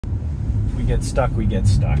get stuck, we get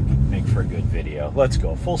stuck. Make for a good video. Let's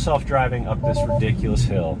go. Full self-driving up this ridiculous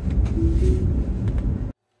hill.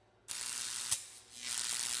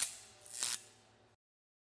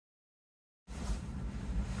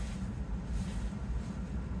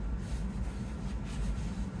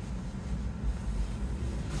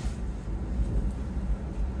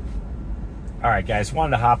 All right, guys,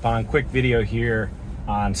 wanted to hop on quick video here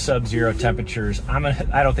on sub-zero temperatures. I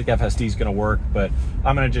don't think FSD is gonna work, but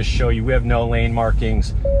I'm gonna just show you. We have no lane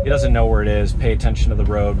markings. It doesn't know where it is. Pay attention to the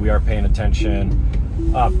road. We are paying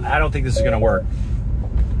attention. I don't think this is gonna work.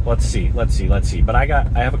 Let's see. But I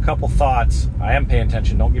have a couple thoughts. I am paying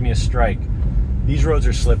attention. Don't give me a strike. These roads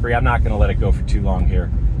are slippery. I'm not gonna let it go for too long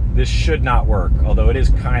here. This should not work, although it is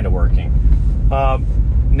kind of working.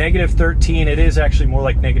 -13, it is actually more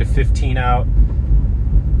like -15 out.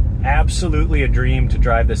 Absolutely a dream to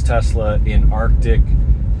drive this Tesla in Arctic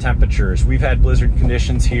temperatures. We've had blizzard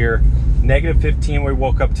conditions here. -15 we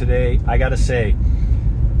woke up today. I gotta say,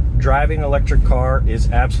 driving an electric car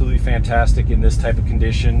is absolutely fantastic in this type of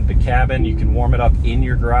condition. The cabin, you can warm it up in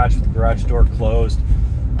your garage with the garage door closed.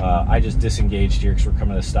 I just disengaged here because we're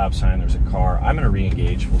coming to the stop sign. There's a car. I'm gonna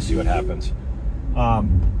re-engage. We'll see what happens.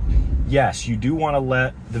 Yes, you do want to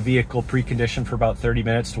let the vehicle precondition for about 30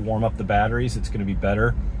 minutes to warm up the batteries. It's going to be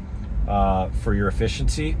better for your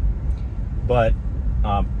efficiency. But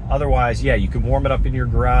otherwise, yeah, you can warm it up in your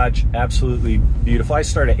garage. Absolutely beautiful. I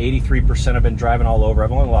started at 83%. I've been driving all over.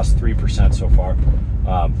 I've only lost 3% so far.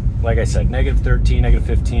 Like I said, -13,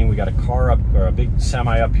 -15. We got a car up, or a big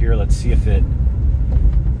semi up here. Let's see if it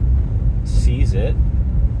sees it.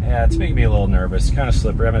 Yeah, it's making me a little nervous. Kind of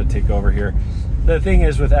slippery. I'm going to take over here. The thing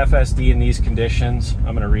is with FSD in these conditions,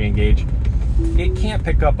 I'm going to re-engage, it can't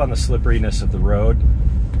pick up on the slipperiness of the road,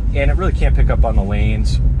 and it really can't pick up on the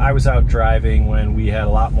lanes. I was out driving when we had a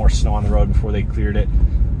lot more snow on the road before they cleared it,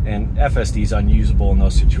 and FSD is unusable in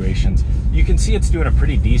those situations. You can see it's doing a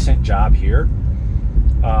pretty decent job here.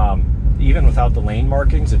 Even without the lane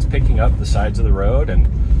markings, it's picking up the sides of the road, and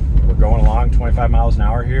we're going along 25 miles an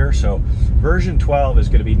hour here. So version 12 is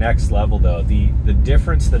going to be next level though. The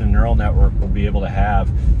difference that a neural network will be able to have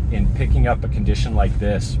in picking up a condition like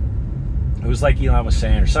this, it was like Elon was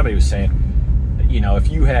saying, or somebody was saying, you know,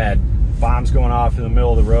 if you had bombs going off in the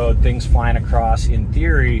middle of the road, things flying across, in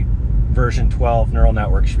theory, version 12 neural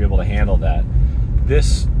network should be able to handle that.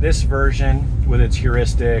 This version with its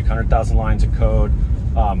heuristic, 100,000 lines of code,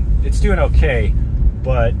 it's doing okay,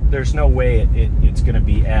 but there's no way it's going to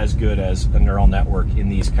be as good as a neural network in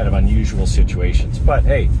these kind of unusual situations. But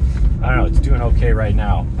hey, I don't know, it's doing okay right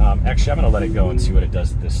now. Actually, I'm going to let it go and see what it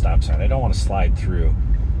does at this stop sign. I don't want to slide through,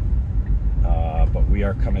 but we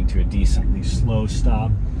are coming to a decently slow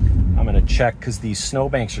stop. I'm going to check because these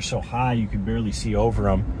snowbanks are so high you can barely see over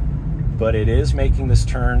them, but it is making this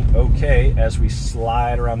turn okay as we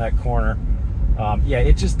slide around that corner. Yeah,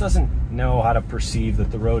 it just doesn't know how to perceive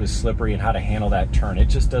that the road is slippery and how to handle that turn. It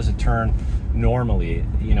just does a turn normally.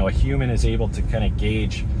 You know, a human is able to kind of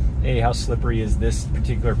gauge, hey, how slippery is this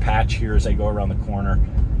particular patch here as I go around the corner,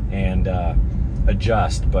 and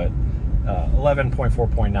adjust. But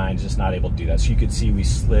 11.4.9 is just not able to do that. So you could see we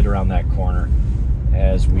slid around that corner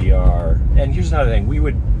as we are. And here's another thing,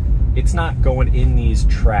 it's not going in these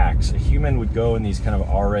tracks. A human would go in these kind of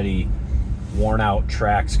already worn out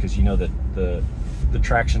tracks because you know that the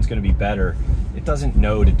traction's going to be better. It doesn't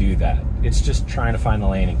know to do that. It's just trying to find the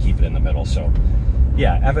lane and keep it in the middle. So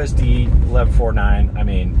yeah, FSD 11.4.9, I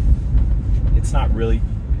mean, it's not really,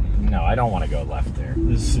 no, I don't want to go left there.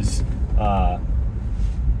 This is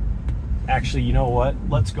actually, you know what,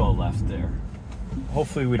 let's go left there.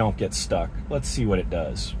 Hopefully we don't get stuck. Let's see what it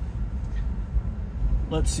does.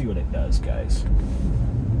 Let's see what it does, guys.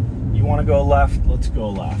 You want to go left? Let's go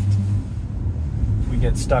left. We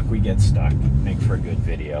get stuck, we get stuck. Make for a good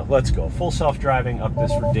video. Let's go. Full self-driving up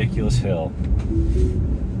this ridiculous hill.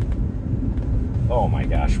 Oh my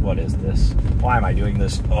gosh, what is this? Why am I doing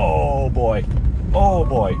this? Oh boy. Oh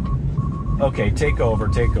boy. Okay, take over,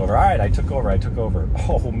 take over. All right, I took over, I took over.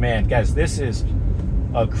 Oh man, guys, this is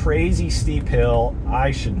a crazy steep hill.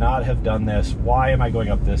 I should not have done this. Why am I going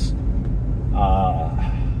up this?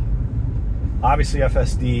 Obviously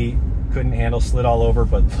FSD couldn't handle, slid all over,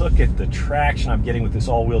 but look at the traction I'm getting with this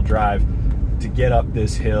all-wheel drive to get up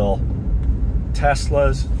this hill.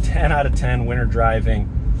 Teslas, 10 out of 10 winter driving,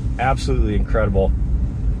 absolutely incredible.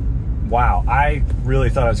 Wow, I really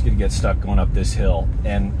thought I was going to get stuck going up this hill,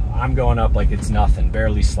 and I'm going up like it's nothing,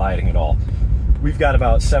 barely sliding at all. We've got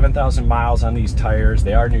about 7,000 miles on these tires.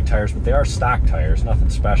 They are new tires, but they are stock tires, nothing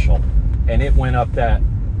special. And it went up that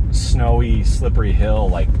snowy, slippery hill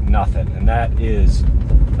like nothing, and that is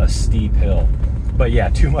a steep hill. But yeah,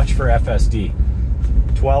 too much for FSD.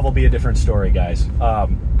 12 will be a different story, guys.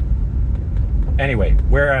 Anyway,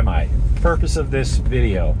 where am I? Purpose of this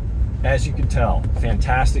video, as you can tell,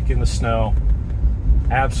 fantastic in the snow,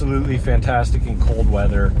 absolutely fantastic in cold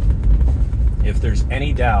weather. If there's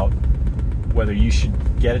any doubt whether you should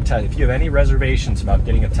get a Tesla, if you have any reservations about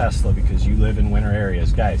getting a Tesla because you live in winter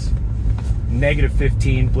areas, guys,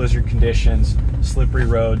 -15 blizzard conditions, slippery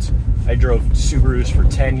roads. I drove Subarus for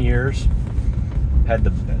 10 years.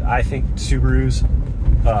 I think Subarus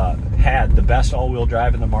had the best all-wheel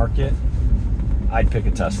drive in the market. I'd pick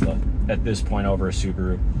a Tesla at this point over a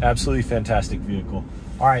Subaru. Absolutely fantastic vehicle.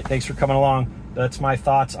 All right, thanks for coming along. That's my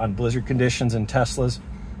thoughts on blizzard conditions and Teslas.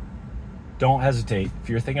 Don't hesitate. If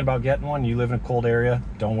you're thinking about getting one, you live in a cold area,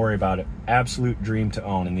 don't worry about it. Absolute dream to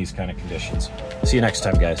own in these kind of conditions. See you next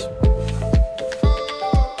time, guys.